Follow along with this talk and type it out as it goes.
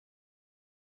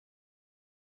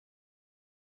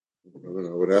I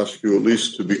would ask you at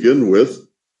least to begin with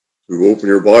to open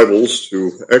your Bibles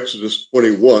to Exodus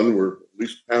 21. We're at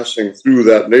least passing through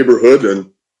that neighborhood,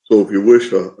 and so if you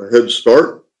wish a head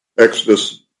start,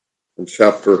 Exodus in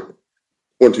chapter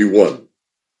 21.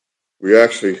 We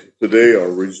actually today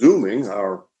are resuming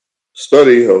our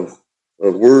study of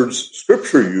words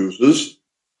Scripture uses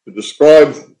to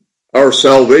describe our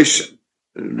salvation,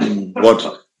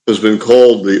 what has been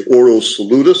called the Ordo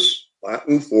Salutis,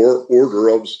 Latin for order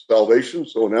of salvation.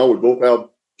 So now we both have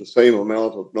the same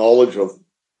amount of knowledge of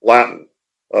Latin.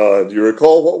 Do you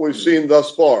recall what we've seen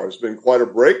thus far? It's been quite a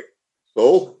break.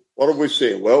 So what have we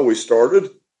seen? Well, we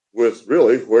started with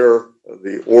really where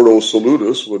the Ordo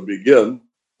Salutis would begin.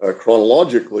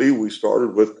 Chronologically, we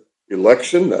started with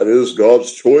election, that is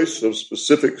God's choice of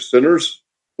specific sinners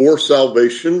for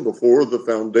salvation before the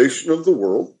foundation of the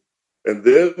world. And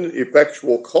then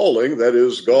effectual calling, that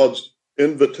is God's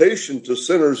invitation to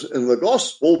sinners in the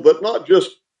gospel, but not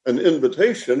just an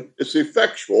invitation, it's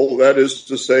effectual. That is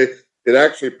to say, it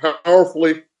actually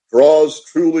powerfully draws,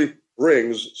 truly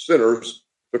brings sinners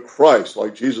to Christ.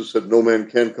 Like Jesus said, no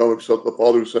man can come except the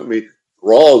Father who sent me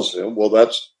draws him. Well,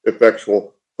 that's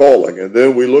effectual calling. And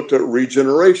then we looked at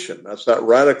regeneration. That's that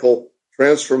radical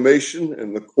transformation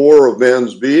in the core of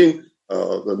man's being.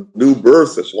 The new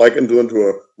birth is likened unto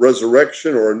a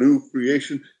resurrection or a new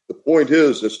creation. The point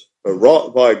is, it's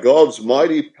wrought by God's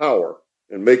mighty power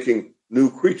in making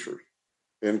new creatures.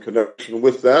 In connection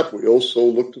with that, we also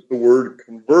looked at the word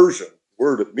conversion. The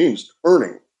word, it means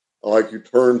turning, like you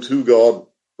turn to God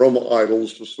from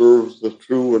idols to serve the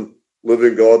true and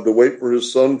living God, to wait for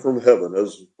his Son from heaven,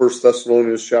 as 1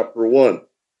 Thessalonians chapter 1.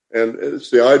 And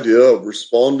it's the idea of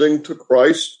responding to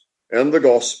Christ and the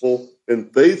gospel in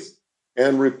faith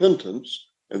and repentance,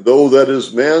 and though that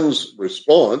is man's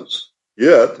response,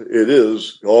 yet it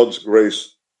is God's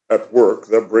grace at work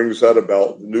that brings that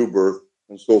about, the new birth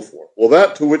and so forth. Well,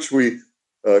 that to which we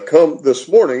come this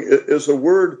morning is a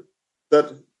word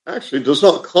that actually does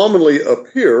not commonly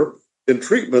appear in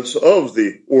treatments of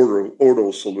the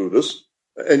Ordo Salutis,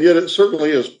 and yet it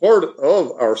certainly is part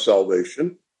of our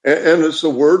salvation, and it's a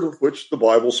word of which the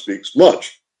Bible speaks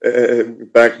much. In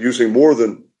fact, using more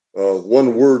than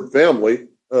one word family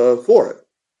for it.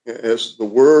 As the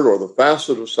word or the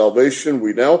facet of salvation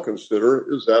we now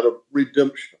consider is that of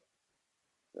redemption.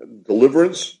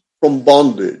 Deliverance from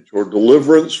bondage or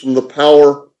deliverance from the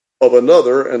power of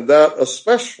another, and that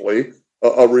especially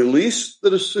a release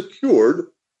that is secured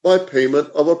by payment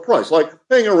of a price, like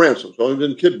paying a ransom. So I've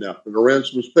been kidnapped and a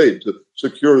ransom is paid to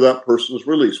secure that person's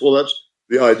release. Well, that's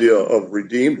the idea of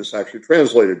redeemed. It's actually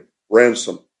translated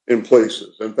ransom in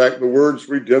places. In fact, the words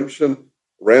redemption,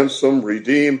 ransom,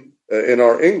 redeem, in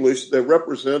our English, they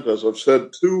represent, as I've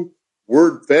said, two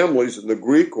word families in the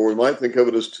Greek, or we might think of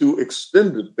it as two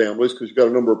extended families, because you've got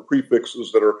a number of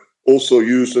prefixes that are also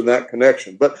used in that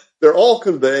connection. But they're all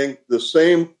conveying the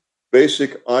same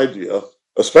basic idea,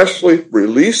 especially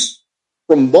release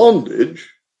from bondage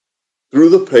through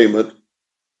the payment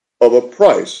of a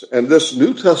price. And this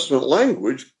New Testament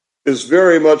language is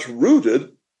very much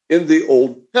rooted in the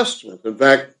Old Testament. In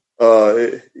fact,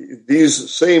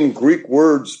 these same Greek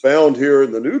words found here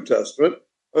in the New Testament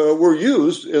were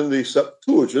used in the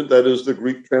Septuagint, that is the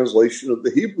Greek translation of the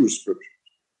Hebrew Scriptures.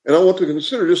 And I want to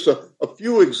consider just a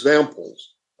few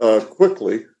examples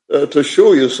quickly to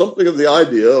show you something of the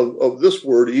idea of this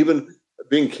word even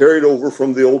being carried over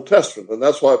from the Old Testament. And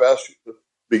that's why I've asked you to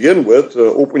begin with,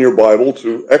 open your Bible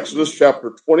to Exodus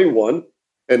chapter 21,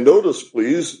 and notice,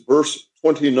 please, verse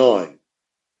 29.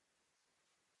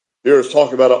 Here it's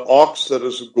talking about an ox that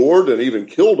has gored and even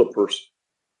killed a person.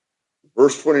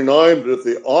 Verse 29, but if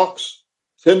the ox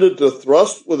tended to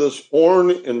thrust with his horn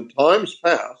in times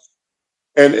past,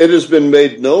 and it has been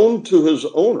made known to his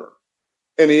owner,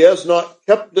 and he has not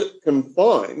kept it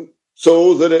confined,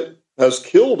 so that it has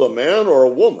killed a man or a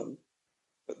woman,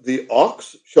 the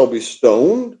ox shall be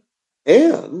stoned,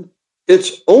 and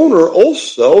its owner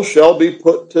also shall be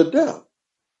put to death.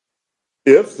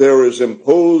 If there is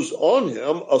imposed on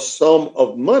him a sum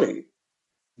of money,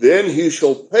 then he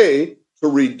shall pay to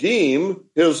redeem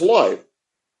his life,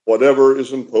 whatever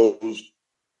is imposed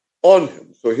on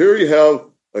him. So here you have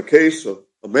a case of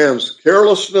a man's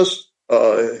carelessness,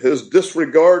 his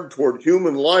disregard toward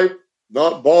human life,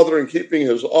 not bothering keeping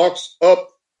his ox up,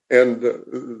 and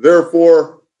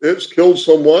therefore it's killed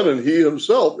someone, and he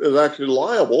himself is actually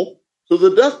liable to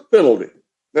the death penalty.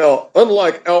 Now,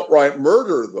 unlike outright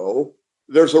murder, though,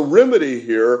 there's a remedy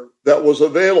here that was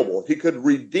available. He could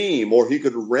redeem or he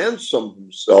could ransom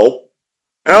himself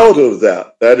out of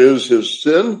that. That is, his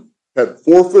sin had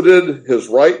forfeited his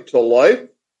right to life.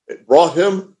 It brought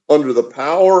him under the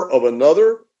power of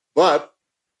another, but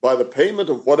by the payment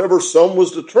of whatever sum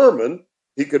was determined,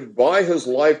 he could buy his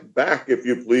life back, if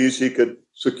you please. He could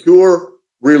secure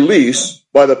release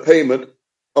by the payment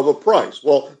of a price.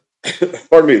 Well,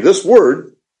 pardon me, this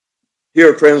word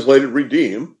here translated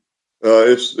redeem,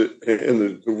 it's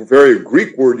in the very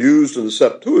Greek word used in the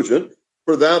Septuagint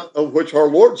for that of which our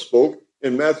Lord spoke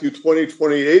in Matthew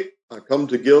 20:28. I come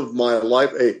to give my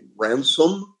life a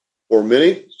ransom for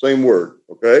many. Same word,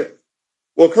 okay?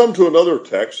 We'll come to another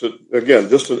text, that, again,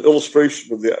 just an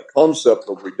illustration of the concept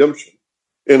of redemption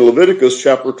in Leviticus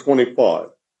chapter 25.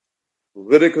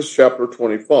 Leviticus chapter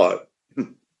 25.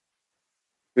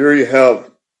 Here you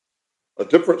have a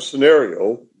different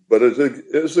scenario, but it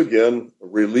is again a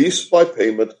release by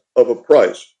payment of a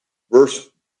price. Verse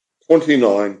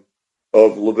 29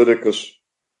 of Leviticus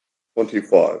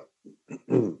 25.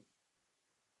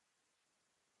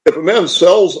 If a man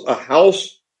sells a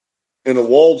house in a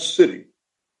walled city,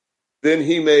 then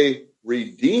he may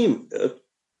redeem it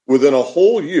within a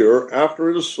whole year after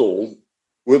it is sold.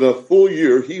 Within a full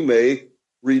year, he may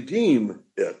redeem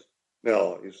it.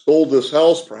 Now, he sold this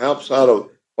house perhaps out of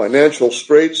financial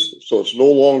straits, so it's no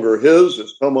longer his.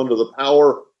 It's come under the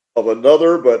power of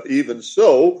another, but even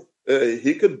so,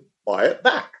 he could buy it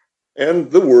back.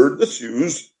 And the word that's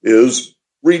used is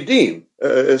redeem.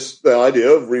 It's the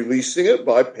idea of releasing it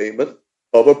by payment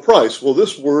of a price. Well,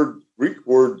 this word, Greek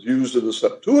word used in the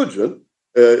Septuagint,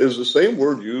 is the same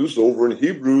word used over in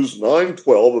Hebrews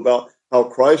 9:12 about how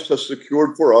Christ has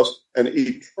secured for us an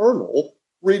eternal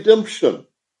redemption.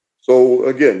 So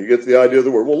again, you get the idea of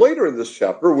the word. Well, later in this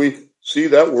chapter, we see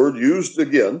that word used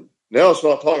again. Now it's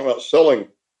not talking about selling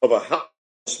of a house,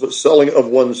 but selling of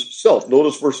one's self.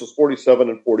 Notice verses 47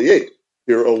 and 48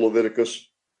 here of Leviticus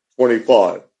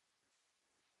 25.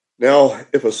 Now,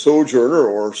 if a sojourner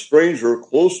or a stranger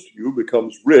close to you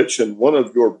becomes rich, and one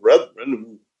of your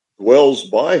brethren who dwells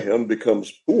by him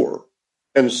becomes poor,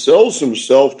 and sells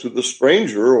himself to the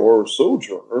stranger or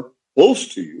sojourner close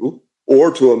to you,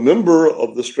 or to a member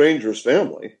of the stranger's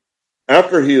family,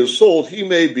 after he is sold, he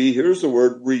may be, here's the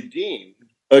word, redeemed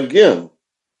again.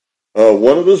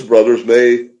 One of his brothers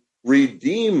may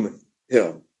redeem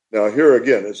him. Now, here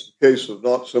again, it's a case of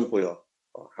not simply a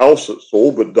house that's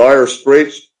sold, but dire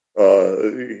straits.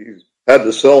 He's had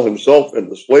to sell himself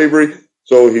into slavery,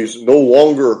 so he's no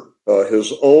longer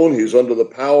his own. He's under the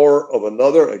power of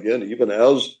another, again, even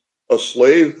as a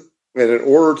slave. And in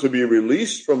order to be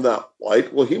released from that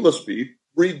plight, well, he must be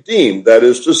redeemed. That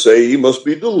is to say, he must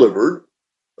be delivered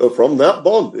from that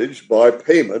bondage by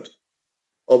payment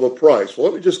of a price. Well,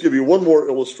 let me just give you one more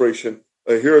illustration.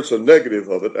 Here it's a negative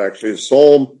of it, actually. It's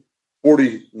Psalm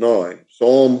 49.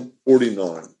 Psalm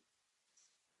 49.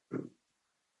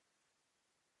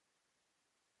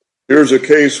 Here's a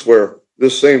case where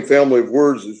this same family of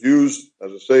words is used,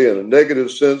 as I say, in a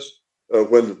negative sense,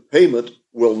 when the payment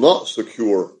will not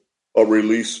secure a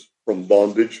release from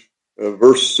bondage.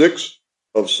 Verse 6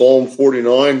 of Psalm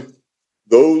 49,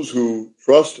 those who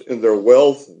trust in their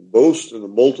wealth and boast in the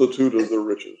multitude of their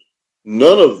riches,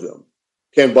 none of them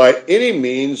can by any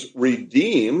means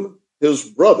redeem his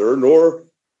brother, nor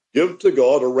give to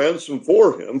God a ransom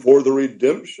for him, for the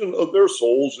redemption of their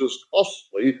souls is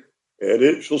costly, and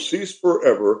it shall cease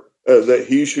forever, that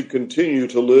he should continue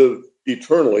to live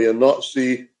eternally and not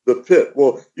see the pit.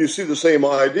 Well, you see the same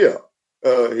idea.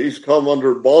 He's come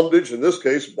under bondage. In this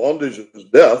case, bondage is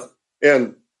death.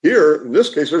 And here, in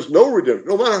this case, there's no redemption.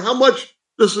 No matter how much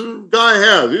this guy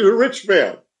has, he's a rich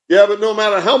man. Yeah, but no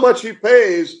matter how much he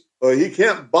pays, he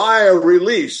can't buy a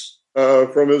release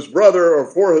from his brother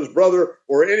or for his brother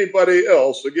or anybody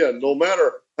else. Again, no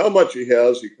matter how much he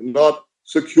has, he cannot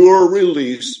secure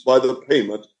release by the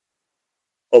payment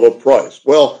of a price.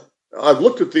 Well, I've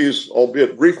looked at these,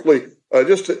 albeit briefly,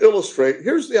 just to illustrate.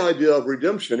 Here's the idea of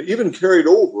redemption, even carried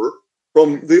over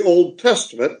from the Old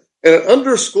Testament. And it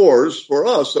underscores for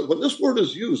us that when this word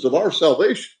is used of our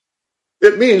salvation,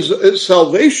 it means that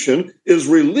salvation is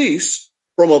release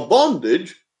from a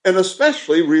bondage, and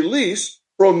especially release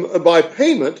from by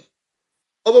payment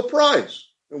of a price.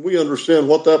 And we understand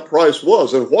what that price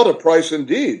was, and what a price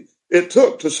indeed it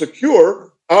took to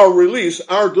secure our release,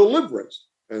 our deliverance.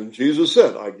 And Jesus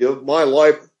said, I give my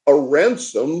life a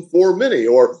ransom for many,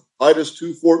 or Titus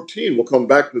 2:14. We'll come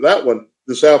back to that one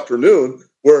this afternoon,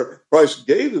 where Christ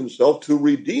gave himself to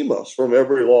redeem us from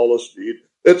every lawless deed,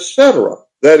 etc.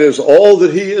 That is all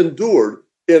that he endured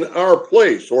in our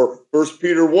place. Or 1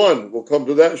 Peter 1, we'll come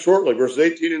to that shortly, verses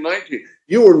 18 and 19.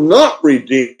 You were not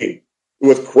redeemed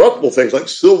with corruptible things like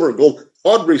silver and gold,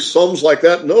 tawdry sums like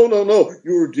that. No.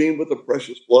 You were redeemed with the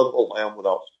precious blood of a lamb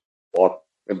without spot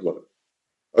and blemish.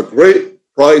 A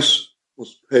great price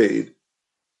was paid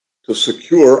to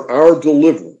secure our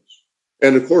deliverance.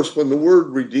 And of course, when the word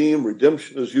redeem,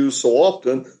 redemption is used so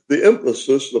often, the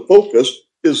emphasis, the focus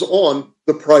is on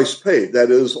the price paid,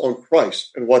 that is, on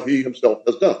Christ and what he himself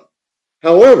has done.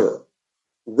 However,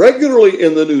 regularly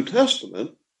in the New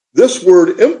Testament, this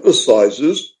word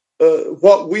emphasizes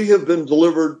what we have been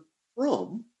delivered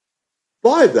from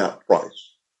by that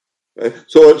price. Okay?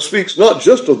 So it speaks not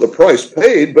just of the price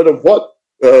paid, but of what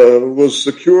was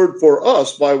secured for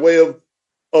us by way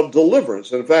of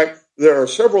deliverance. In fact, there are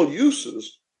several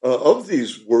uses of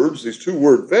these words, these two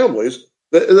word families,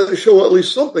 that show at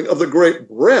least something of the great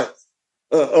breadth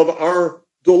of our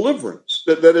deliverance.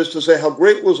 That is to say, how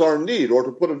great was our need, or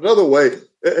to put it another way,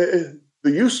 the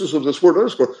uses of this word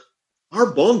underscore,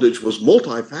 our bondage was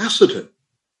multifaceted.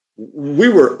 We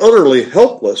were utterly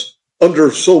helpless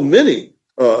under so many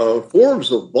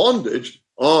forms of bondage.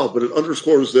 But it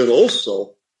underscores then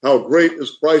also how great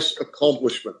is Christ's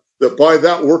accomplishment, that by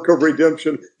that work of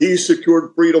redemption, he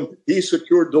secured freedom, he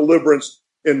secured deliverance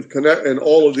in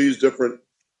all of these different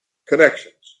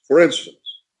connections. For instance,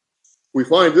 we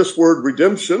find this word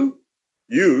redemption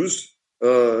used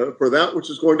for that which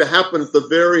is going to happen at the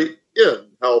very end,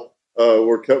 how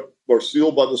we're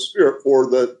sealed by the Spirit for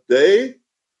the day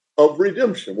of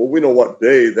redemption. Well, we know what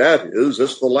day that is.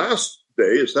 It's the last day.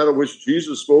 It's that of which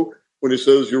Jesus spoke when he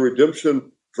says your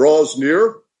redemption draws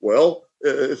near. Well,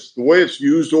 it's the way it's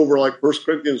used over like 1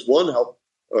 Corinthians 1, how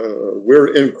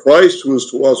we're in Christ, who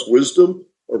is to us wisdom,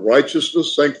 or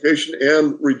righteousness, sanctification,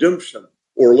 and redemption.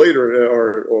 Or later,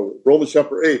 or Romans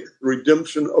chapter 8,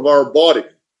 redemption of our body.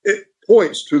 It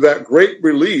points to that great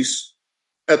release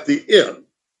at the end.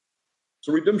 It's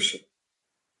a redemption,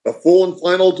 a full and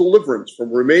final deliverance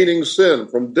from remaining sin,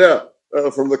 from death,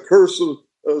 from the curse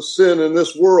of sin in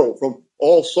this world, from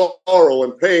all sorrow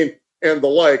and pain and the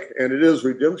like. And it is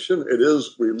redemption. It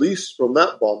is release from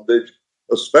that bondage,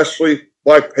 especially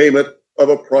by payment of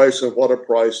a price, and what a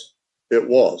price it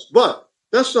was. But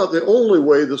that's not the only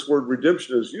way this word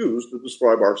redemption is used to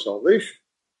describe our salvation.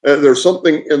 And there's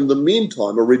something in the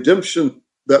meantime, a redemption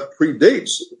that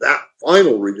predates that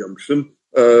final redemption,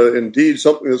 indeed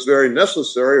something that's very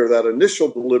necessary, or that initial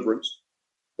deliverance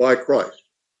by Christ.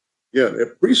 Again,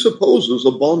 it presupposes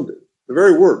a bondage. The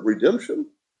very word redemption,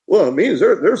 well, it means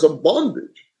there's a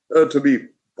bondage to be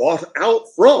bought out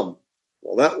from.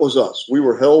 Well, that was us. We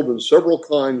were held in several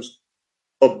kinds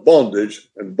of bondage,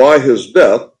 and by his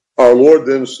death, our Lord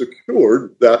then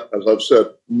secured that, as I've said,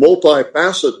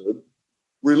 multifaceted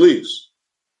release.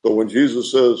 So when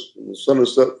Jesus says, the Son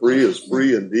is set free is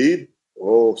free indeed,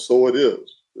 oh, so it is.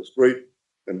 This great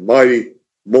and mighty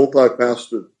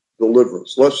multifaceted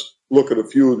deliverance. Let's look at a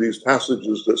few of these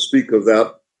passages that speak of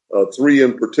that, three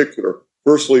in particular.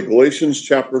 Firstly, Galatians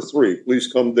chapter 3.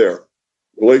 Please come there.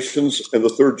 Galatians in the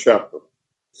 3rd chapter.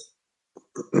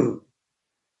 And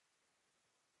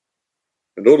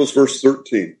notice verse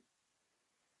 13.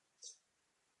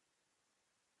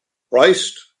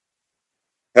 Christ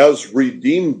has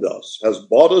redeemed us, has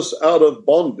bought us out of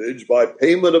bondage by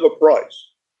payment of a price.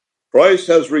 Christ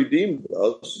has redeemed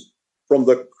us from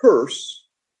the curse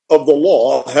of the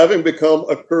law, having become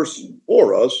a curse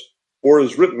for us, for it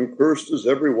is written, cursed is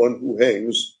everyone who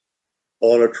hangs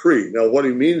on a tree. Now, what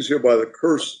he means here by the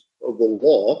curse of the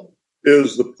law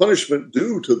is the punishment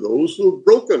due to those who have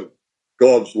broken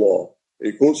God's law.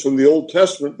 He quotes from the Old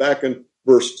Testament back in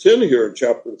verse 10 here in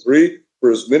chapter 3, for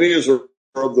as many as are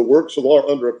of the works of law are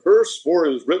under a curse, for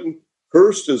it is written,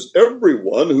 cursed is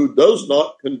everyone who does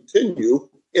not continue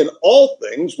in all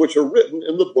things which are written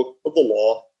in the book of the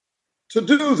law to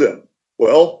do them.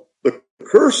 Well, the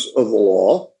curse of the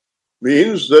law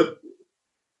means that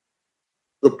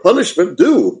the punishment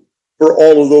due for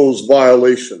all of those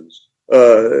violations.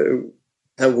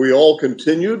 Have we all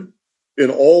continued in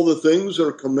all the things that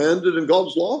are commanded in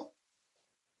God's law?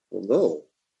 Well, no.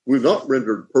 We've not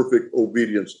rendered perfect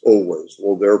obedience always.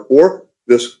 Well, therefore,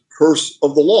 this curse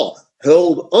of the law,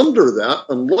 held under that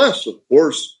unless, of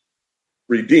course,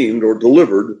 redeemed or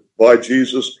delivered by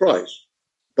Jesus Christ.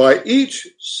 By each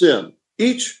sin,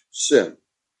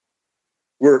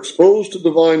 we're exposed to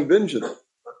divine vengeance.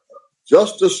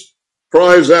 Justice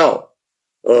cries out.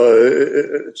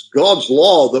 It's God's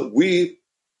law that we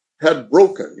had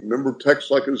broken. Remember texts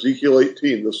like Ezekiel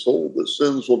 18, the soul that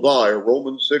sins will die, or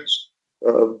Romans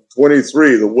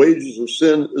 6:23, the wages of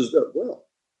sin is death. Well,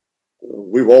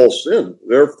 we've all sinned.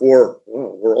 Therefore,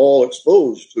 we're all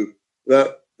exposed to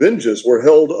that vengeance. We're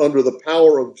held under the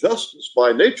power of justice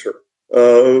by nature,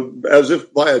 as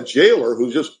if by a jailer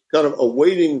who's just kind of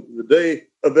awaiting the day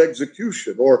of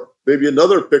execution. Or maybe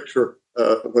another picture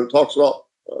when it talks about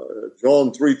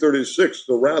John 3:36,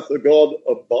 the wrath of God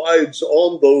abides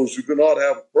on those who do not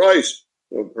have Christ.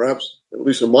 Perhaps, at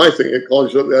least in my thing, it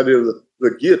calls up the idea of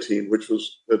the guillotine, which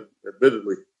was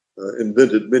admittedly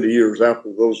invented many years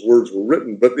after those words were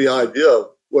written. But the idea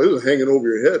of, well, it was hanging over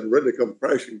your head and ready to come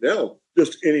crashing down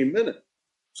just any minute.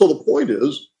 So the point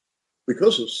is,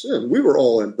 because of sin, we were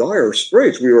all in dire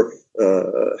straits. We were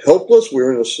helpless. We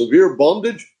were in a severe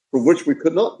bondage from which we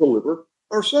could not deliver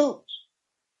ourselves.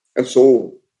 And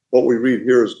so what we read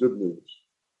here is good news.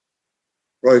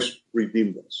 Christ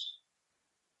redeemed us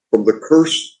from the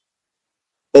curse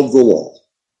of the law.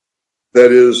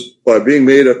 That is, by being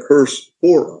made a curse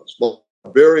for us, by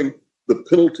bearing the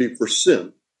penalty for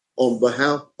sin on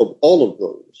behalf of all of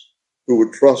those who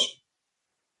would trust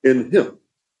in him,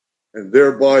 and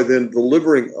thereby then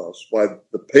delivering us by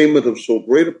the payment of so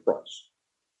great a price,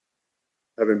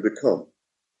 having become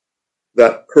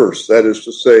that curse, that is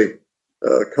to say,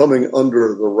 coming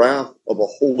under the wrath of a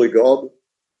holy God.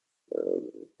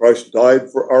 Christ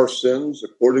died for our sins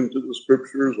according to the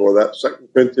scriptures, or that 2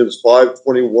 Corinthians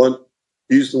 5:21.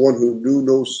 He's the one who knew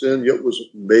no sin, yet was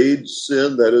made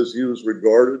sin. That is, he was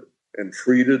regarded and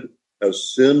treated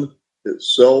as sin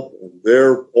itself. And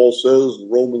there, Paul says in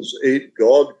Romans 8,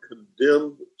 God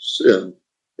condemned sin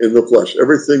in the flesh.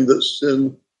 Everything that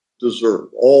sin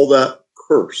deserved, all that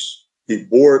curse, he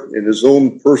bore it in his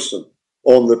own person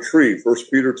on the tree. 1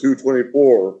 Peter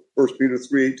 2:24, 1 Peter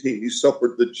 3:18. He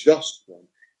suffered the just one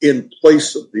in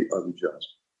place of the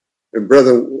unjust. And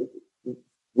brethren,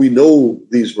 we know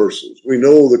these verses. We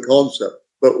know the concept,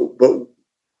 but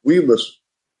we must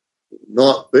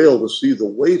not fail to see the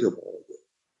weight of all this.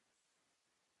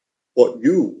 What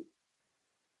you,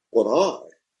 what I,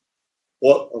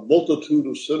 what a multitude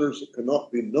of sinners that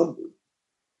cannot be numbered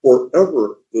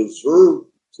forever deserve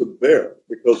to bear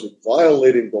because of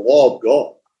violating the law of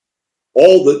God.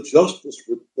 All that justice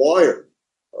required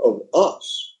of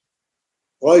us,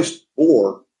 Christ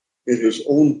bore in his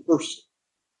own person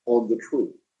on the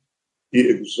tree. He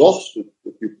exhausted,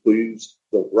 if you please,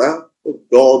 the wrath of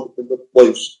God in the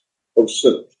place of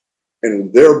sinners.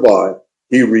 And thereby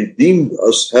he redeemed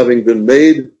us, having been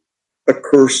made a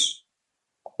curse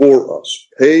for us,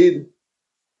 paid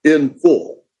in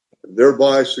full, and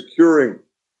thereby securing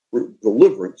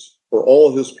deliverance for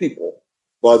all his people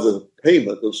by the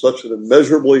payment of such an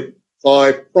immeasurably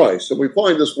high price. And we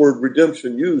find this word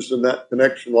redemption used in that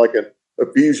connection, like in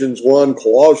Ephesians 1,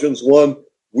 Colossians 1.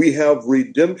 We have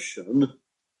redemption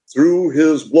through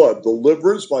his blood,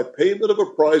 deliverance by payment of a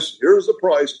price. Here's the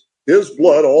price, his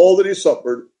blood, all that he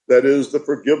suffered, that is the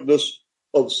forgiveness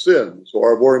of sin. So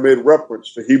I've already made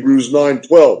reference to Hebrews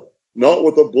 9:12. Not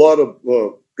with the blood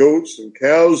of goats and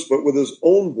calves, but with his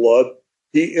own blood,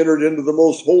 he entered into the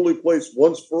most holy place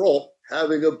once for all,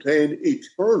 having obtained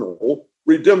eternal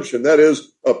redemption. That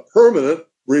is a permanent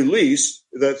release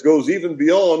that goes even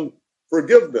beyond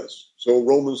forgiveness. So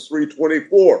Romans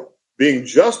 3:24, being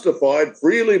justified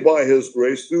freely by his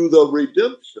grace through the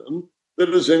redemption that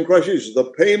is in Christ Jesus. The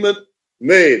payment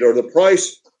made, or the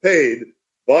price paid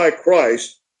by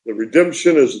Christ. The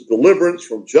redemption is deliverance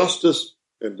from justice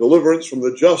and deliverance from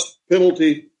the just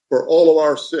penalty for all of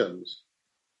our sins.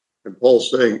 And Paul's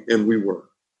saying, and we were.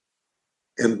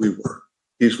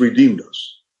 He's redeemed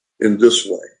us in this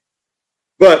way.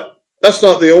 But that's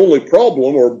not the only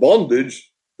problem or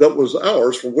bondage that was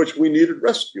ours from which we needed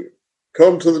rescue.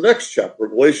 Come to the next chapter,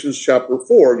 Galatians chapter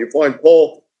 4, and you find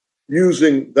Paul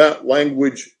using that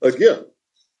language again.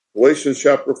 Galatians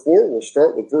chapter 4, we'll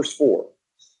start with verse 4.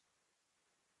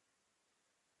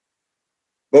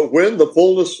 But when the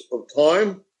fullness of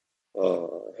time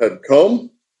had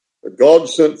come, God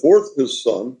sent forth his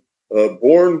Son,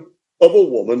 born of a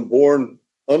woman, born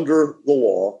under the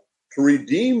law, to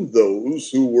redeem those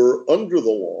who were under the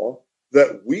law,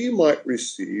 that we might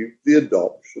receive the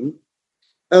adoption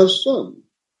as sons.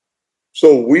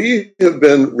 So we have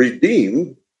been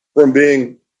redeemed from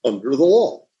being under the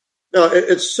law. Now,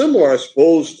 it's similar, I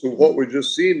suppose, to what we've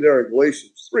just seen there in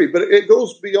Galatians 3, but it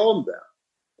goes beyond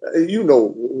that. You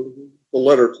know the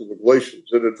letter to the Galatians.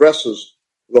 It addresses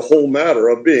the whole matter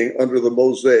of being under the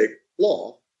Mosaic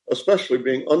law, especially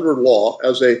being under law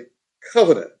as a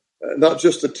covenant. Not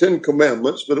just the 10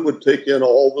 Commandments, but it would take in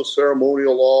all the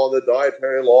ceremonial law, the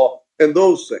dietary law, and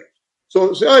those things. So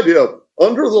it's the idea of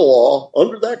under the law,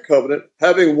 under that covenant,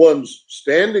 having one's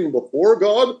standing before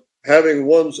God, having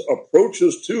one's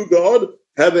approaches to God,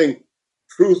 having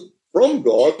truth from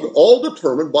God, all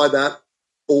determined by that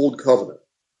old covenant.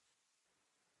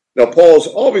 Now, Paul's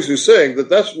obviously saying that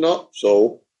that's not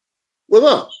so with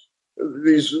us.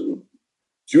 These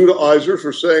Judaizers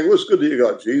are saying, well, it's good that you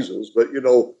got Jesus, but, you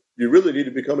know, you really need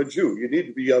to become a Jew. You need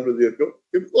to be under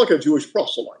like a Jewish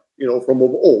proselyte, from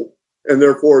of old. And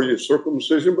therefore, you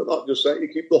circumcision, but not just that. You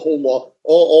keep the whole law,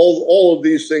 all of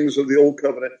these things of the old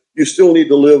covenant. You still need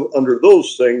to live under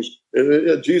those things.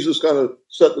 Jesus kind of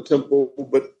set the temple,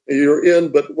 but you're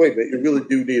in. But wait a minute, you really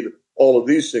do need all of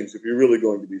these things if you're really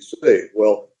going to be saved.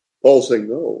 Well, Paul's saying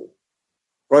no.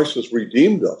 Christ has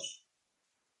redeemed us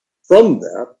from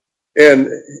that, and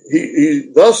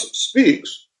he thus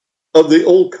speaks of the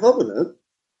old covenant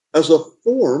as a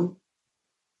form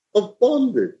of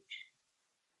bondage.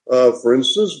 For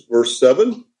instance, verse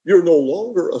 7, you're no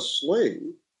longer a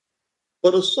slave,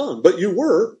 but a son. But you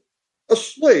were a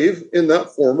slave in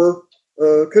that former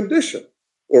condition.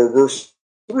 Or verse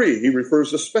 3, he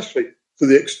refers especially to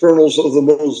the externals of the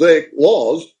Mosaic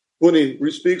laws when he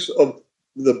speaks of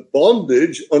the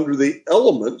bondage under the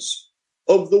elements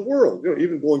of the world.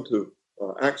 Even going to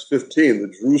Acts 15,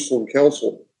 the Jerusalem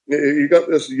Council, you got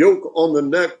this yoke on the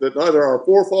neck that neither our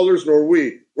forefathers nor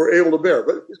we were able to bear.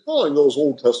 But he's calling those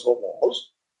Old Testament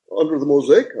laws under the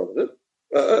Mosaic covenant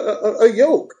a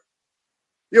yoke.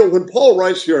 When Paul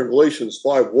writes here in Galatians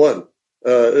 5:1,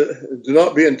 do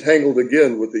not be entangled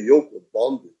again with the yoke of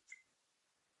bondage,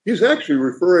 he's actually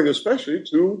referring especially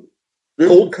to the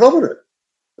Old Covenant,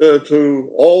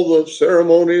 to all the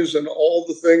ceremonies and all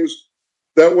the things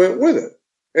that went with it.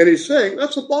 And he's saying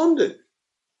that's a bondage.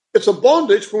 It's a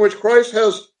bondage from which Christ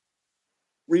has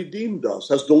redeemed us,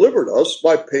 has delivered us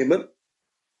by payment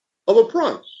of a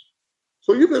price.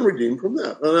 So you've been redeemed from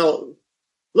that. Now,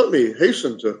 let me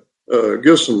hasten to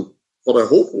give some, what I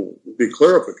hope will be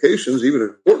clarifications, even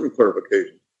important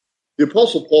clarifications. The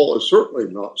Apostle Paul is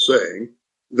certainly not saying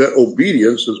that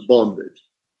obedience is bondage.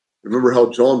 Remember how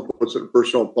John puts it in 1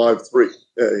 John 5:3.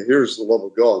 Here's the love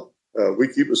of God.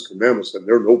 We keep his commandments, and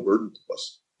they're no burden to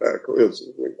us. It's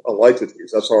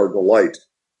elitities. That's our delight.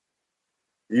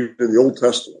 Even in the Old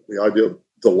Testament, the idea of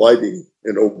delighting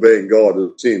in obeying God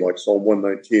is seen like Psalm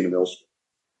 119 and elsewhere.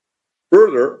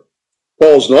 Further,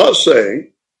 Paul's not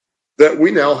saying that we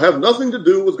now have nothing to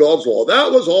do with God's law.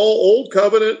 That was all Old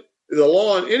Covenant, the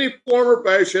law in any form or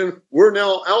fashion. We're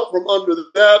now out from under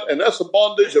that, and that's a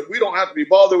bondage that we don't have to be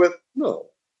bothered with. No.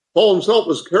 Paul himself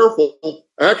is careful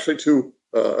actually to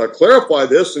clarify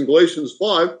this in Galatians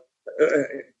 5,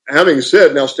 having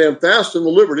said, now stand fast in the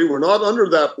liberty. We're not under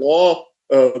that law,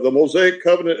 the Mosaic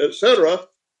covenant, etc.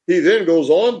 He then goes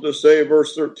on to say,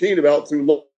 verse 13, about through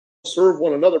love serve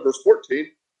one another, verse 14,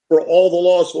 for all the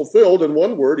law is fulfilled in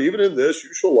one word, even in this,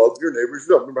 you shall love your neighbors.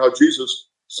 Remember how Jesus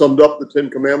summed up the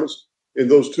 10 commandments in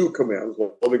those two commands,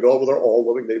 loving God with our all,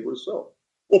 loving neighbor as self.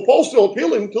 Well, Paul's still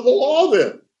appealing to the law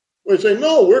then. We say,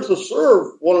 no, we're to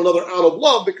serve one another out of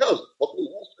love because of what the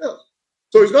law says.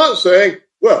 So he's not saying,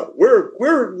 well,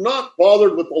 we're not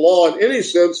bothered with the law in any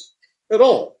sense at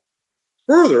all.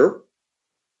 Further,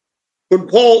 when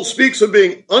Paul speaks of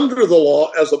being under the law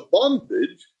as a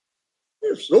bondage,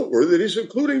 it's noteworthy that he's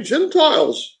including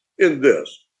Gentiles in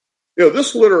this.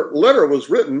 This letter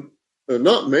was written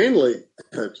not mainly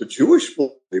to Jewish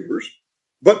believers,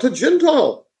 but to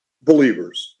Gentile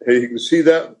believers. You can see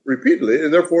that repeatedly,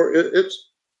 and therefore it's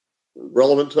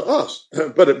relevant to us.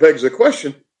 But it begs the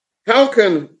question, how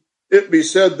can it be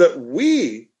said that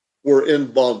we were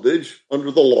in bondage under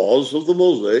the laws of the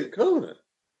Mosaic covenant?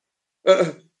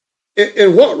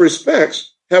 In what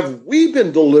respects have we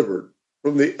been delivered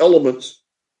from the elements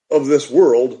of this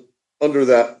world under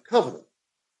that covenant?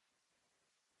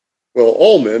 Well,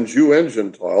 all men, Jew and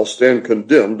Gentile, stand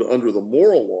condemned under the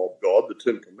moral law of God,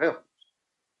 the 10 commandments.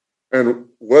 And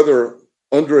whether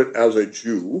under it as a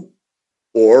Jew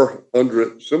or under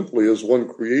it simply as one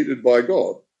created by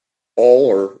God,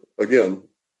 all are, again,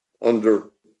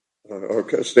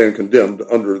 stand condemned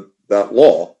under that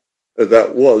law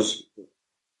that was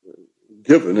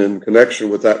given in connection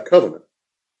with that covenant.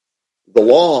 The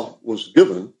law was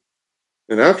given,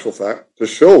 in actual fact, to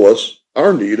show us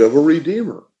our need of a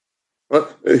redeemer.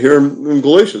 Here in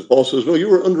Galatians, Paul says, no, you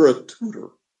were under a tutor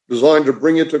designed to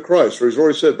bring you to Christ. Or he's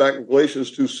already said back in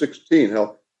Galatians 2:16,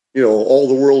 how, all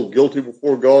the world guilty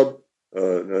before God,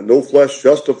 no flesh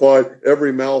justified,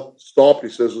 every mouth stopped. He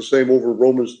says the same over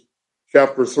Romans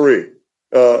chapter 3,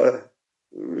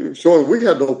 showing we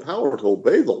had no power to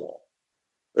obey the law.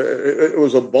 It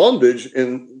was a bondage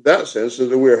in that sense, that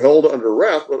we were held under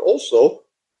wrath, but also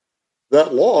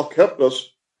that law kept us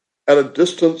at a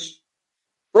distance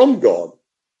from God.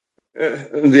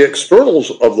 And the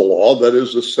externals of the law, that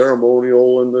is the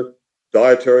ceremonial and the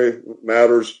dietary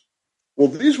matters, well,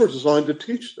 these were designed to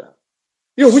teach that.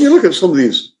 When you look at some of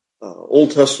these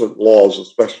Old Testament laws,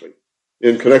 especially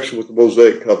in connection with the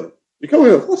Mosaic covenant, you come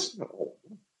in, what's that all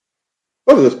about?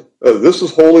 What is this? This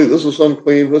is holy, this is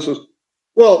unclean, this is...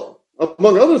 Well,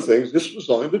 among other things, it's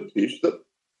designed to teach that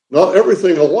not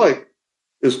everything alike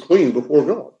is clean before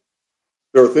God.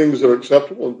 There are things that are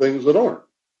acceptable and things that aren't.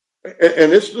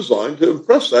 And it's designed to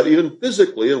impress that even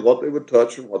physically in what they would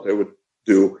touch and what they would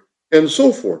do and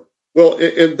so forth. Well,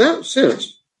 in that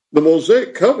sense, the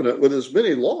Mosaic covenant with its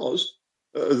many laws,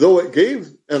 though it gave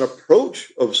an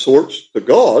approach of sorts to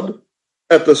God,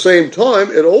 at the same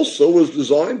time, it also was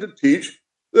designed to teach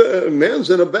man's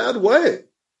in a bad way.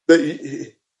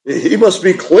 That he must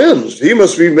be cleansed. He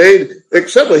must be made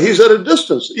acceptable. He's at a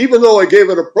distance. Even though I gave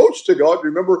an approach to God,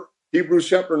 remember Hebrews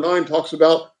chapter 9 talks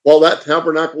about while that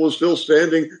tabernacle was still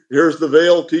standing, here's the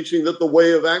veil teaching that the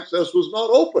way of access was not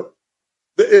open.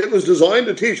 It was designed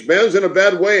to teach man's in a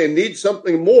bad way and needs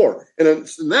something more. And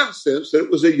in that sense, it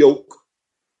was a yoke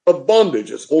of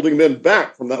bondage. It's holding men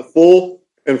back from that full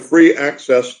and free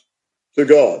access to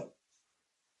God.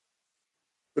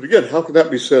 But again, how can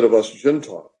that be said of us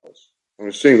Gentiles? I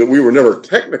mean, seeing that we were never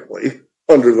technically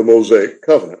under the Mosaic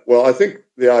covenant. Well, I think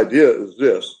the idea is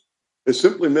this. It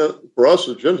simply meant for us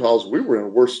as Gentiles, we were in a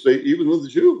worse state even than the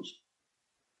Jews.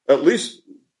 At least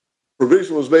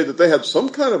provision was made that they had some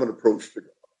kind of an approach to God.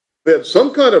 They had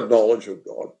some kind of knowledge of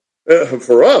God.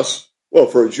 For us, well,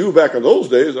 for a Jew back in those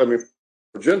days, I mean,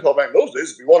 for a Gentile back in those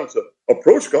days, if he wanted to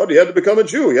approach God, he had to become a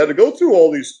Jew. He had to go through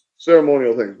all these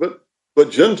ceremonial things.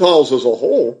 But Gentiles as a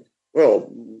whole,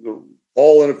 well,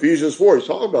 Paul in Ephesians 4, he's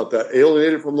talking about that,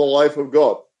 alienated from the life of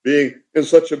God, being in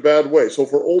such a bad way. So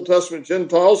for Old Testament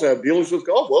Gentiles to have dealings with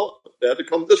God, well, they had to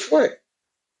come this way.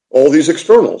 All these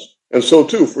externals. And so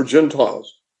too for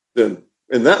Gentiles. Then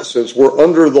in that sense, we're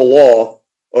under the law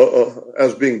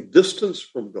as being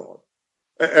distanced from God,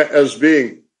 as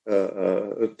being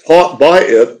taught by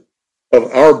it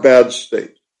of our bad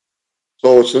state.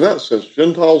 So it's in that sense,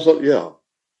 Gentiles,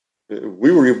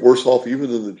 we were worse off even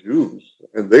than the Jews.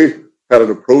 And they had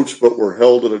an approach, but were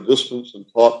held at a distance and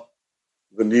taught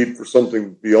the need for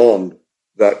something beyond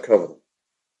that covenant.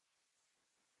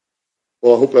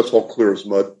 Well, I hope that's all clear as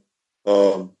mud.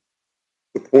 The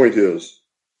point is,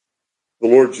 the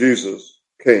Lord Jesus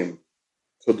came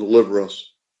to deliver us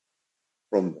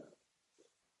from that.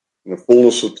 In the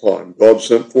fullness of time, God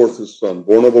sent forth his Son,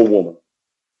 born of a woman,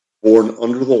 born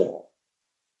under the law,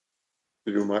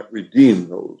 that you might redeem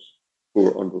those who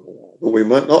are under the law. That we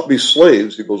might not be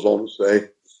slaves, he goes on to say,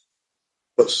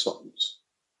 but sons.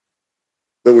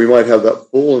 That we might have that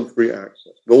full and free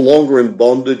access. No longer in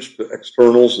bondage to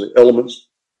externals and the elements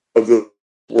of the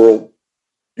world.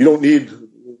 You don't need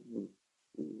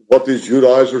what these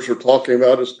Judaizers are talking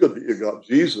about. It's good that you got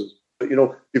Jesus. But,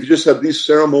 if you just had these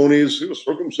ceremonies,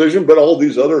 circumcision, but all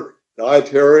these other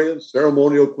dietary and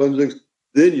ceremonial cleansings,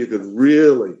 then you could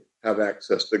really have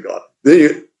access to God.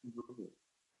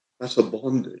 That's a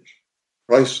bondage.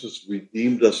 Christ has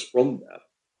redeemed us from that.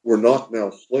 We're not now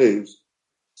slaves.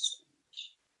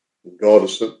 And God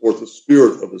has sent forth the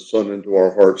Spirit of his Son into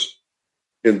our hearts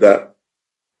in that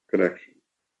connection.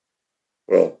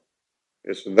 Well,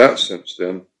 it's in that sense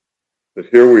then that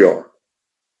here we are,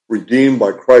 redeemed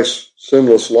by Christ's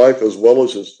sinless life as well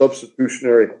as his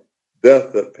substitutionary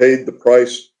death that paid the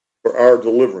price for our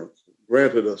deliverance. It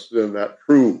granted us then that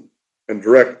true and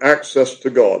direct access to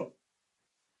God.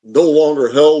 No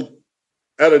longer held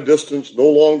at a distance, no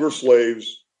longer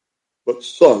slaves, but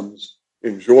sons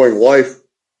enjoying life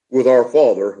with our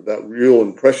Father, that real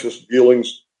and precious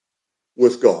dealings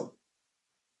with God.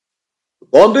 The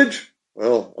bondage,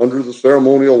 well, under the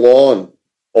ceremonial law and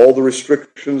all the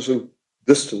restrictions and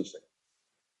distancing.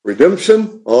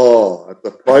 Redemption, at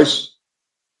the price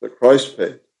that Christ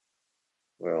paid.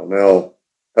 Well, now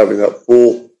having that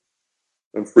full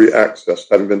and free access,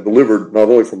 having been delivered not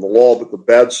only from the law, but the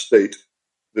bad state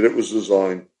that it was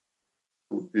designed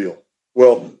to reveal.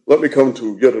 Well, let me come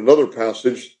to yet another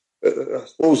passage. I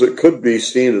suppose it could be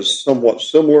seen as somewhat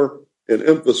similar in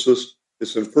emphasis.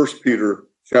 It's in 1 Peter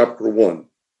chapter 1.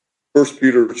 1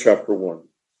 Peter chapter 1.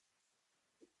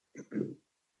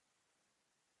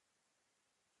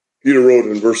 Peter wrote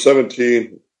in verse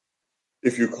 17,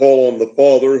 if you call on the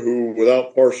Father who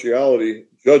without partiality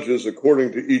judges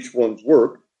according to each one's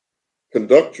work,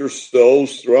 conduct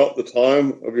yourselves throughout the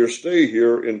time of your stay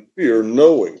here in fear,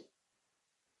 knowing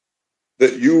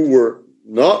that you were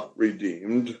not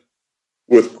redeemed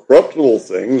with corruptible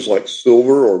things like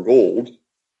silver or gold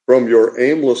from your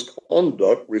aimless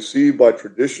conduct received by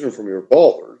tradition from your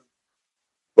fathers,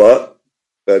 but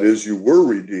that is, you were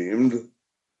redeemed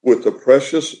with the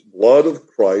precious blood of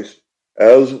Christ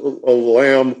as a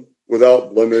lamb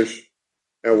without blemish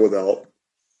and without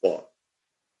spot.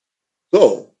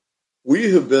 So,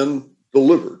 we have been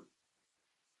delivered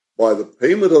by the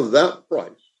payment of that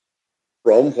price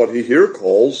from what he here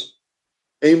calls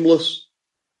aimless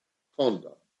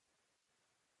conduct.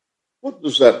 What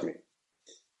does that mean?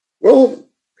 Well,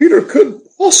 Peter could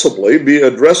possibly be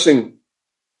addressing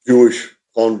Jewish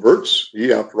converts.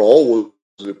 He, after all, was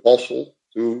the apostle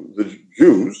to the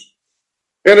Jews.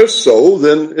 And if so,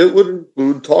 then it would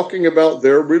include talking about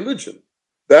their religion,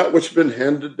 that which had been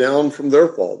handed down from their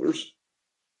fathers,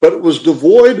 but it was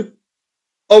devoid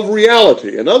of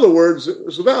reality. In other words, it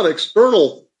was about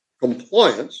external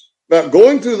compliance, about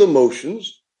going through the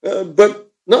motions,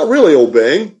 but not really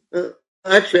obeying,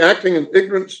 actually acting in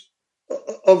ignorance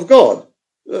of God,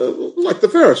 like the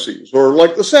Pharisees or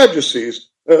like the Sadducees,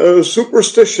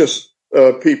 superstitious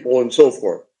people and so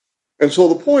forth. And so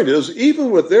the point is,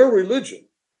 even with their religion,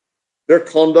 their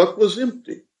conduct was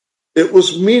empty. It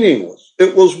was meaningless.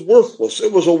 It was worthless.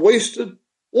 It was a wasted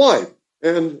life.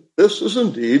 And this is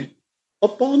indeed a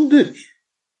bondage.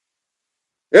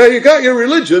 Yeah, you got your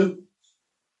religion,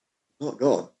 not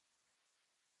God.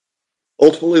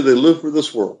 Ultimately, they live for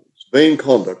this world. It's vain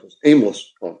conduct. It's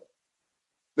aimless conduct.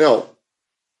 Now,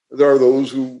 there are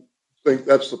those who think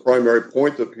that's the primary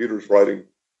point that Peter's writing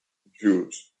to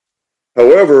Jews.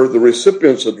 However, the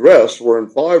recipients addressed were in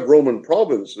 5 Roman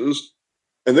provinces,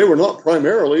 and they were not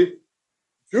primarily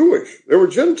Jewish. They were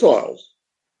Gentiles.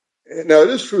 Now, it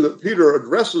is true that Peter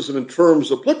addresses them in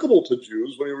terms applicable to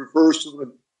Jews when he refers to them at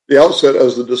the outset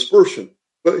as the dispersion.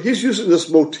 But he's using this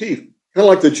motif, kind of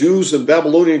like the Jews in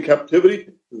Babylonian captivity,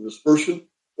 the dispersion.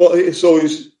 Well, so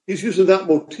he's using that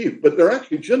motif, but they're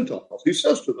actually Gentiles. He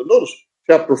says to them, notice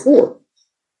chapter 4,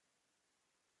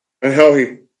 and how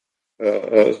he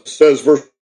says, verse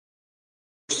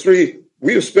 3,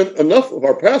 we have spent enough of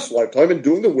our past lifetime in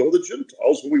doing the will of the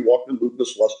Gentiles when we walked in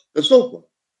lewdness, lust, and so forth.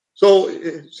 So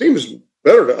it seems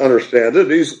better to understand it.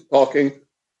 He's talking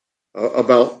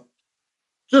about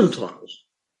Gentiles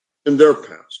in their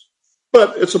past.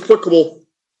 But it's applicable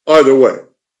either way.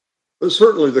 But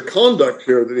certainly the conduct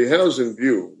here that he has in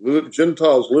view, the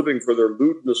Gentiles living for their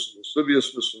lewdness,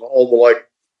 lasciviousness, and all the like,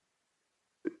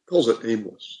 he calls it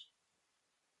aimless.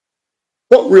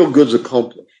 What real good's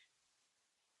accomplished?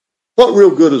 What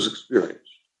real good is experienced?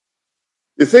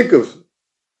 You think of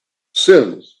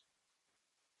sins.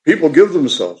 People give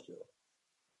themselves to it.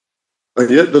 And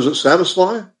yet, does it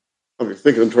satisfy? I mean,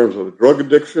 think in terms of drug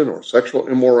addiction or sexual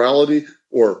immorality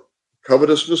or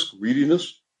covetousness,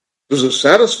 greediness. Does it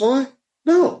satisfy?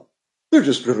 No. They're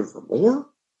just driven for more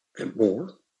and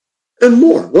more and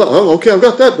more. Well, okay, I've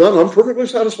got that done. I'm perfectly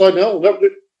satisfied now. I'll never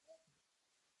do.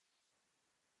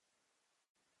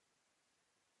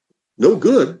 No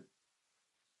good.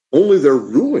 Only their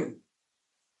ruin.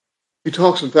 He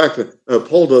talks, in fact, that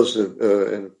Paul does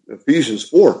in Ephesians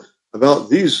 4 about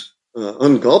these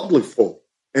ungodly folk.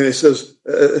 And he says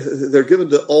they're given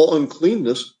to all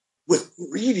uncleanness with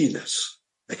greediness.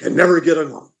 They can never get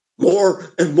enough.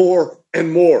 More and more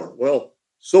and more. Well,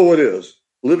 so it is.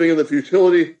 Living in the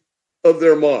futility of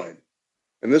their mind.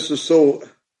 And this is so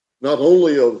not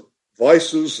only of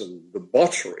vices and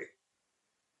debauchery,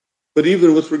 but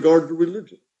even with regard to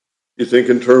religion. You think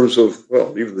in terms of,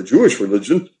 well, even the Jewish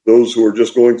religion, those who are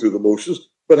just going through the motions.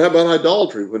 But how about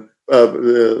idolatry? When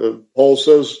Paul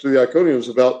says to the Iconians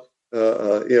about,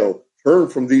 turn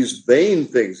from these vain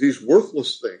things, these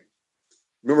worthless things.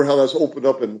 Remember how that's opened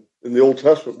up in the Old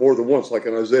Testament more than once, like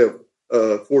in Isaiah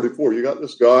 44. You got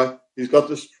this guy, he's got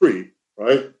this tree,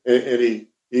 right? And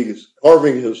he's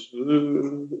carving his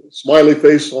smiley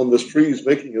face on this tree. He's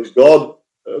making his God.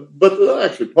 But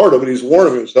actually, part of it, he's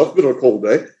warming himself. Been a cold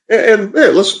day, and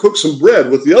hey, let's cook some bread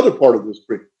with the other part of this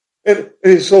tree. And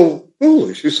he's so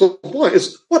foolish. He's so blind.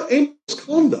 It's what aimless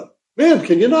conduct, man.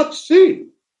 Can you not see?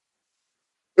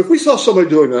 If we saw somebody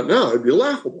doing that now, it'd be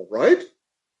laughable, right?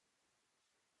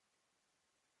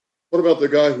 What about the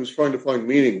guy who's trying to find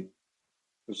meaning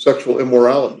in sexual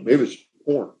immorality? Maybe it's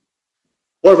porn.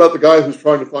 What about the guy who's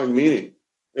trying to find meaning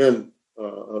in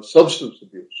substance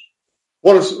abuse?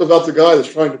 What about the guy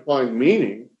that's trying to find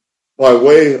meaning by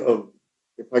way of,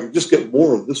 if I can just get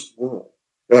more of this world,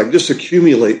 if I can just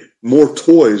accumulate more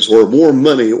toys or more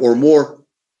money or more,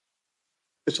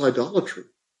 it's idolatry.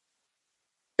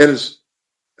 And it's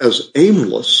as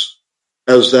aimless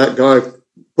as that guy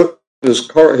put his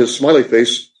smiley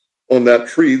face on that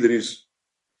tree that he's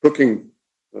cooking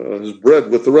his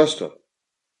bread with the rest of it.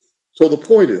 So the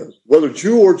point is, whether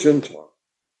Jew or Gentile,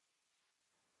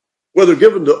 whether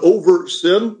given to overt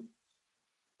sin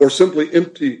or simply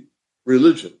empty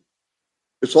religion,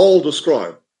 it's all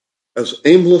described as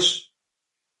aimless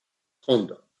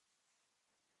conduct.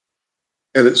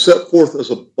 And it's set forth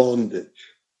as a bondage.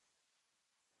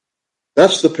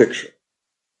 That's the picture.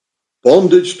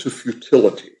 bondage to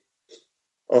futility,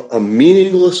 a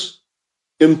meaningless,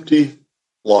 empty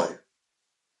life.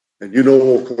 And you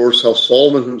know, of course, how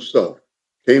Solomon himself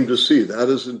came to see that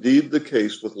is indeed the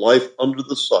case with life under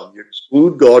the sun. You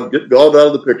exclude God, get God out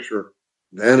of the picture,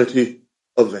 vanity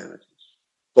of vanities.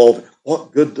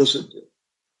 What good does it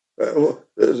do?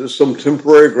 Is there some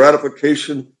temporary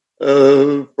gratification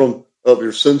of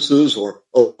your senses, or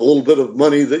a little bit of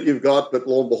money that you've got, but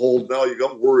lo and behold, now you've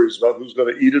got worries about who's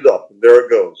going to eat it up, and there it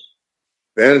goes.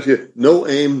 Vanity, no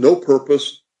aim, no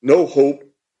purpose, no hope,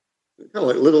 kind of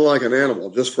like living like an animal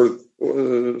just for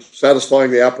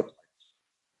satisfying the appetite.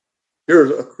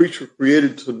 Here's a creature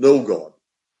created to know God.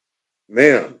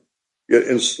 Man, yet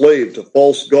enslaved to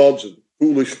false gods and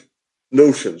foolish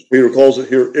notions. Peter calls it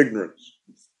here ignorance.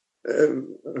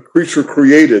 A creature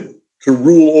created to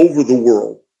rule over the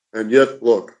world, and yet,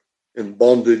 look, in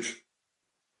bondage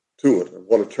to it. And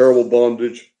what a terrible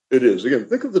bondage it is. Again,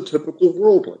 think of the typical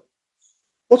worldling.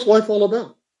 What's life all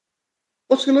about?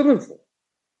 What's he living for?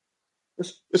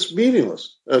 It's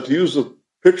meaningless. To use the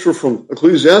picture from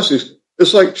Ecclesiastes,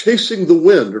 it's like chasing the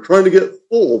wind or trying to get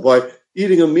full by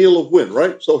eating a meal of wind,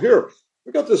 right? So here,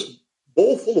 we got this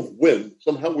bowl full of wind.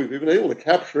 Somehow we've been able to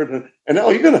capture it, and now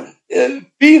you're going to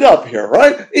feed up here,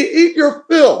 right? Eat your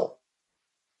fill.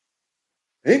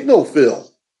 Ain't no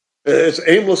fill. It's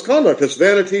aimless conduct. It's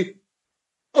vanity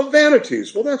of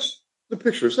vanities. Well, that's the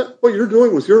picture. Is that what you're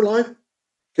doing with your life?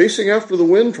 Chasing after the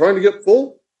wind, trying to get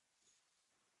full?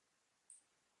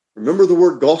 Remember the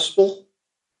word gospel?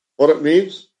 What it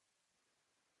means?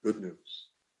 Good news.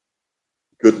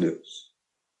 Good news.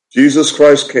 Jesus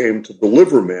Christ came to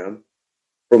deliver man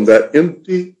from that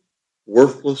empty,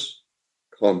 worthless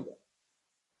conduct.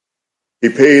 He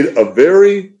paid a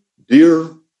very dear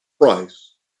price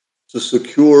to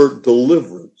secure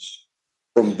deliverance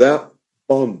from that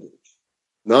bondage.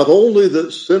 Not only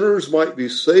that sinners might be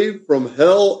saved from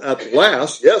hell at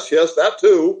last, yes, that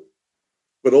too,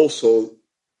 but also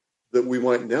that we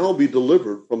might now be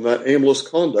delivered from that aimless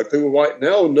conduct, that we might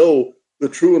now know the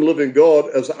true and living God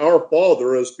as our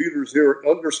Father, as Peter's here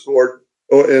underscored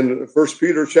in 1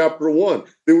 Peter chapter 1,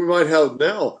 that we might have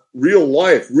now real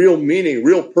life, real meaning,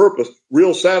 real purpose,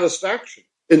 real satisfaction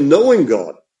in knowing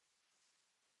God.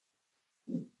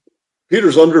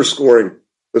 Peter's underscoring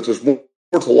that there's more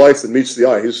to life than meets the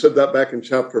eye. He said that back in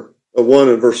chapter 1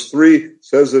 and verse 3,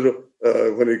 says that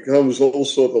when he comes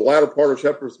also at the latter part of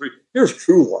chapter 3, here's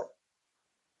true life.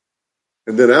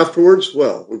 And then afterwards,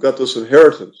 well, we've got this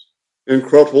inheritance.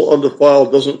 Incorruptible,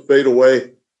 undefiled, doesn't fade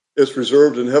away. It's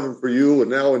reserved in heaven for you.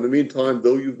 And now, in the meantime,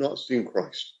 though you've not seen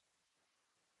Christ,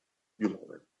 you know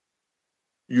him.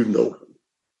 You know him.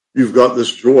 You've got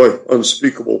this joy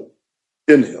unspeakable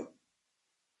in him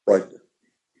right now.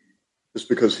 It's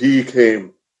because he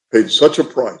came, paid such a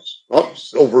price, not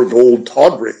silver, gold,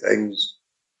 tawdry things,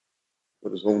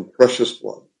 but his own precious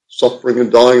blood, suffering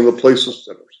and dying in the place of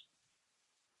sinners,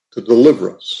 to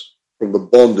deliver us from the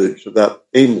bondage of that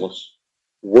aimless,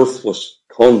 worthless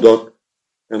conduct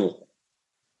and life.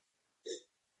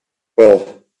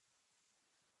 Well,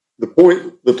 the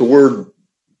point that the word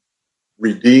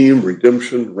redeem,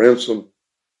 redemption, ransom,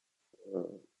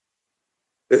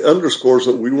 it underscores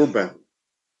that we were bound.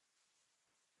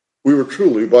 We were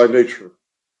truly, by nature,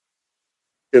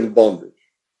 in bondage.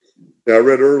 Now, I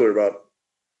read earlier about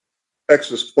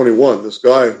Exodus 21, this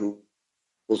guy who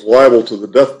was liable to the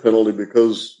death penalty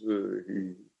because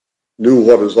he knew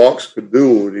what his ox could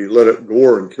do and he let it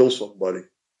gore and kill somebody.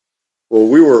 Well,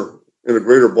 we were in a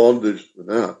greater bondage than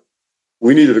that.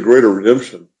 We needed a greater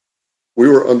redemption. We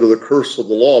were under the curse of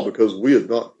the law because we had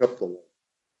not kept the law.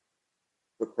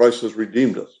 But Christ has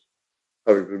redeemed us,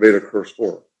 having been made a curse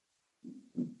for it.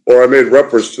 Or I made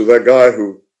reference to that guy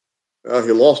who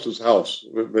he lost his house.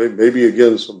 Maybe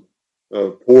again some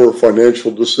poor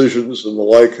financial decisions and the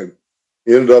like, and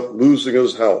he ended up losing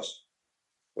his house.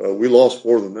 We lost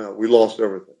more than that. We lost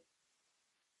everything.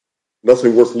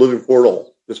 Nothing worth living for at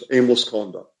all. Just aimless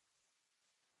conduct.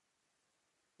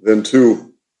 Then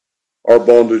too, our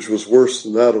bondage was worse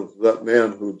than that of that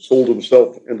man who had sold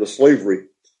himself into slavery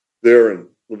there in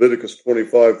Leviticus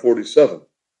 25:47.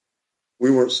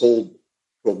 We weren't sold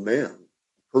to a man,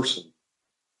 a person,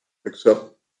 except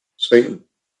Satan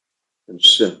and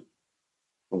sin.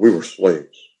 And we were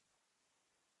slaves.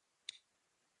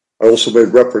 I also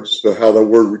made reference to how the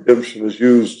word redemption is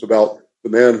used about the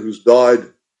man who's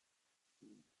died.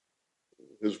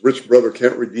 His rich brother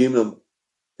can't redeem him,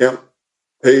 can't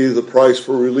pay the price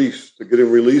for release, to get him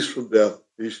released from death.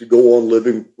 He should go on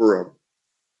living forever.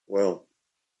 Well,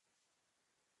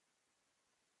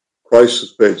 Christ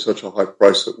has paid such a high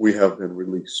price that we have been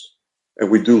released, and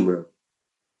we do live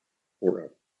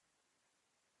forever.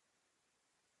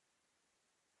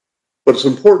 But it's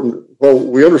important, well,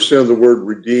 we understand the word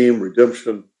redeem,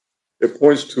 redemption. It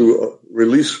points to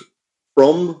release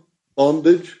from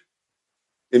bondage.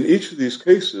 In each of these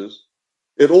cases,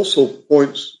 it also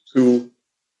points to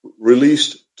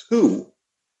released to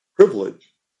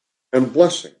privilege and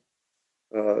blessing.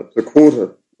 To quote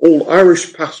an old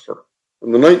Irish pastor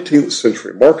in the 19th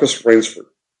century, Marcus Rainsford,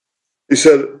 he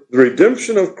said, the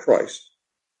redemption of Christ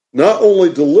not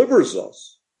only delivers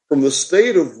us from the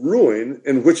state of ruin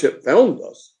in which it found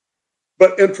us,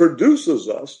 but introduces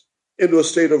us into a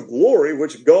state of glory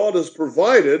which God has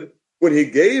provided when he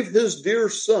gave his dear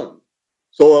son.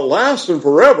 So at last and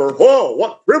forever, whoa,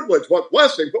 what privilege, what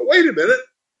blessing. But wait a minute,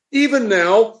 even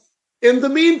now, in the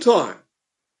meantime,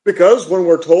 because when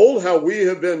we're told how we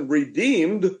have been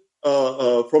redeemed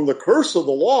from the curse of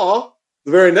the law,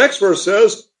 the very next verse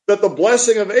says that the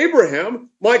blessing of Abraham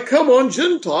might come on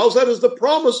Gentiles. That is the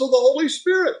promise of the Holy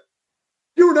Spirit.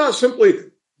 You were not simply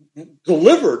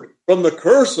delivered from the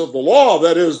curse of the law,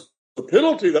 that is the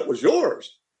penalty that was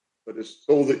yours, but it's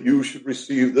so that you should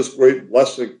receive this great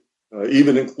blessing,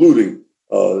 even including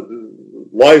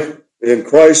life in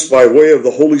Christ by way of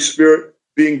the Holy Spirit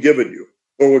being given you.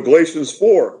 Or what Galatians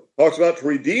 4 talks about, to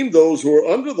redeem those who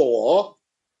are under the law,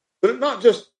 but not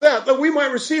just that we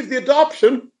might receive the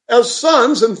adoption as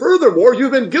sons. And furthermore,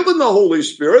 you've been given the Holy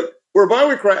Spirit, whereby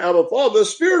we cry, Abba, Father, the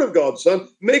Spirit of God's Son,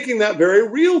 making that very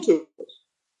real to us.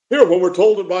 Here, when we're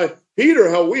told by Peter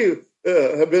how we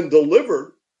have been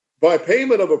delivered by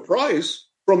payment of a price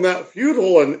from that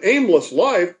futile and aimless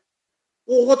life,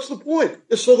 well, what's the point?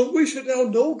 It's so that we should now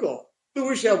know God, that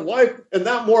we should have life, and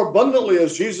that more abundantly,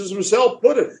 as Jesus himself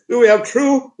put it, that we have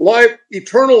true life,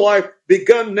 eternal life,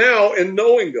 begun now in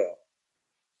knowing God.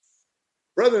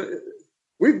 Brethren,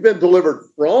 we've been delivered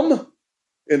from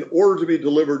in order to be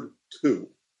delivered to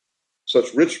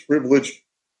such rich privilege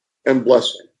and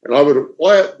blessing. And I would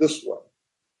apply it this way.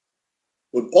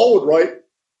 When Paul would write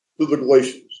to the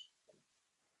Galatians,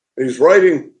 he's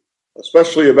writing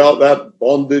especially about that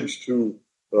bondage to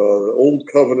the old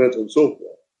covenant and so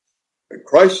forth. And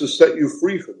Christ has set you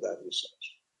free from that, he says.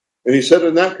 And he said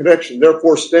in that connection,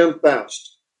 therefore stand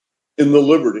fast in the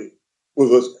liberty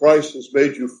with which Christ has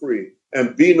made you free,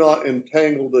 and be not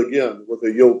entangled again with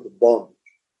a yoke of bondage.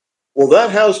 Well, that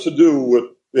has to do with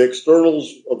the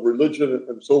externals of religion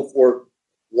and so forth,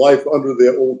 life under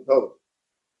the old covenant.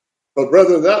 But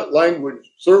brethren, that language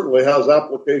certainly has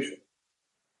application.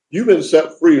 You've been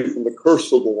set free from the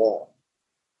curse of the law.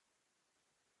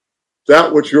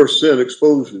 That which your sin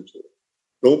exposed you to.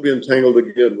 Don't be entangled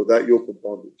again with that yoke of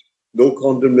bondage. No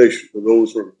condemnation for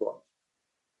those who are in Christ.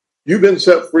 You've been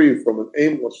set free from an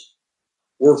aimless,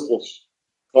 worthless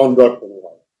conduct in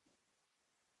life.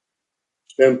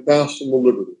 Stand fast in the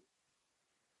liberty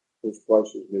which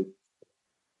Christ has made.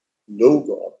 Know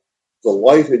God.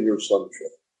 Delight in your sonship.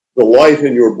 Delight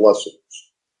in your blessings.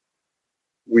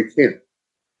 We can't.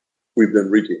 We've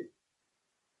been redeemed.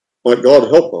 Might God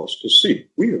help us to see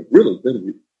we have really been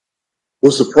redeemed.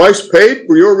 Was the price paid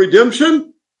for your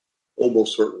redemption?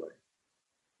 Almost certainly.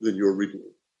 Then you're redeemed.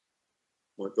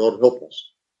 Might God help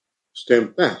us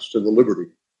stand fast in the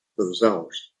liberty that is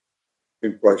ours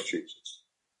in Christ Jesus.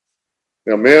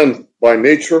 Now, man by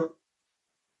nature,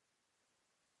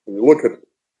 when you look at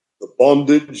the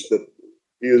bondage that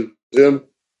he is in,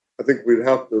 I think we'd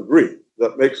have to agree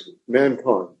that makes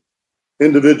mankind,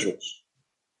 individuals,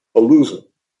 a loser.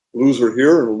 Loser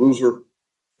here and a loser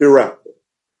hereafter.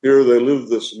 Here they live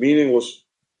this meaningless,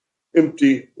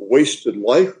 empty, wasted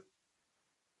life,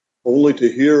 only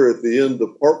to hear at the end,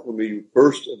 depart from me, you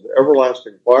cursed, into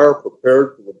everlasting fire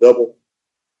prepared for the devil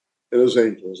and his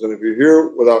angels. And if you're here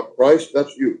without Christ,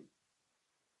 that's you.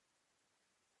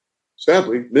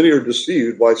 Sadly, many are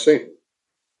deceived by Satan,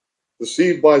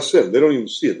 deceived by sin. They don't even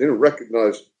see it. They don't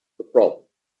recognize the problem.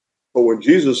 But when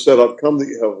Jesus said, I've come that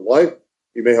you have life,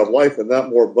 you may have life and that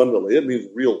more abundantly. It means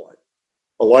real life.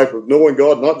 A life of knowing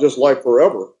God, not just life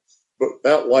forever, but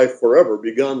that life forever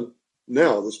begun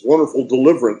now. This wonderful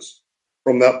deliverance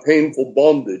from that painful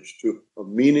bondage to a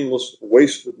meaningless,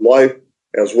 wasted life,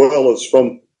 as well as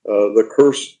from the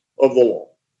curse of the law.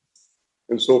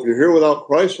 And so if you're here without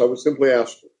Christ, I would simply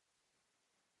ask you,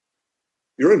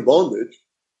 you're in bondage.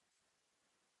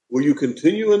 Will you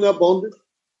continue in that bondage?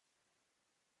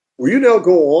 Will you now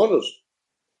go on as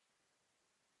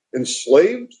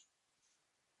enslaved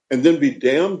and then be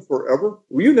damned forever?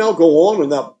 Will you now go on in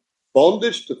that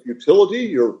bondage to futility,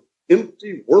 your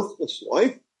empty, worthless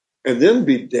life, and then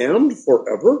be damned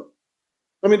forever?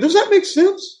 I mean, does that make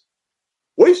sense?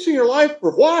 Wasting your life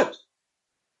for what?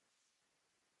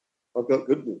 I've got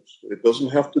good news. It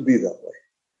doesn't have to be that way.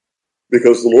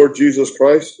 Because the Lord Jesus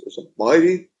Christ is a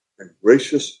mighty and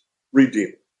gracious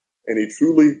Redeemer. And he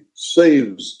truly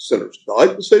saves sinners.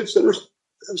 Died to save sinners,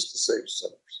 lives to save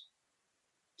sinners.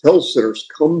 Tells sinners,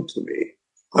 come to me.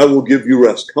 I will give you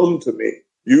rest. Come to me,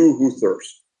 you who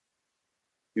thirst.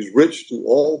 He's rich to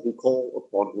all who call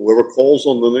upon him. Whoever calls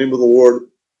on the name of the Lord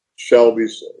shall be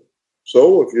saved.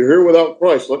 So if you're here without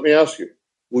Christ, let me ask you,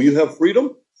 will you have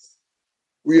freedom?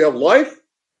 Will you have life?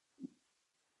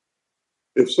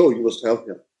 If so, you must have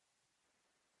him.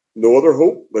 No other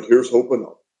hope, but here's hope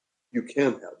enough. You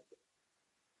can have it.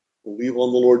 Believe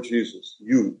on the Lord Jesus.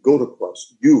 You go to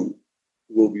Christ. You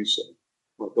will be saved.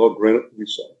 My God, grant it to be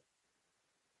so.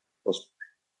 Let's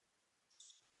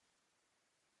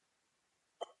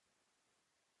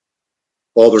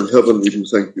pray. Father in heaven, we do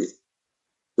thank you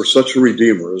for such a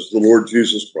Redeemer as the Lord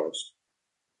Jesus Christ.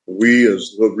 We,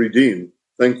 as the redeemed,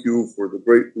 thank you for the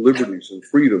great liberties and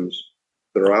freedoms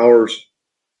that are ours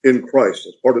in Christ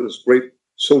as part of this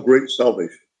so great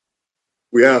salvation.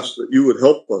 We ask that you would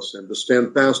help us and to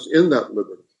stand fast in that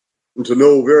liberty and to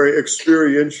know very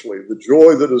experientially the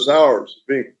joy that is ours,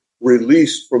 being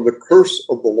released from the curse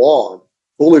of the law, and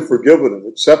fully forgiven and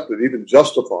accepted, even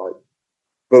justified,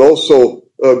 but also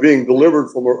being delivered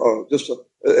from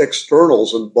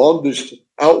externals and bondage to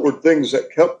outward things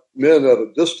that kept men at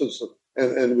a distance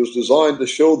and was designed to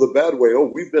show the bad way.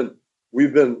 Oh,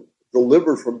 we've been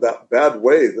delivered from that bad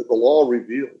way that the law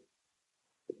revealed.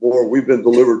 Or we've been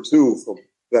delivered too from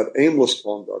that aimless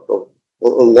conduct of a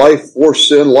life for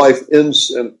sin, life in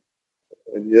sin,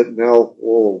 and yet now,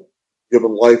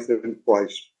 given life in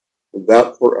Christ, and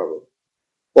that forever.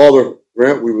 Father,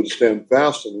 grant we would stand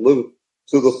fast and live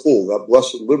to the full, that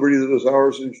blessed liberty that is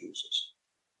ours in Jesus.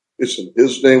 It's in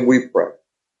his name we pray.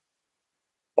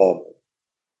 Amen.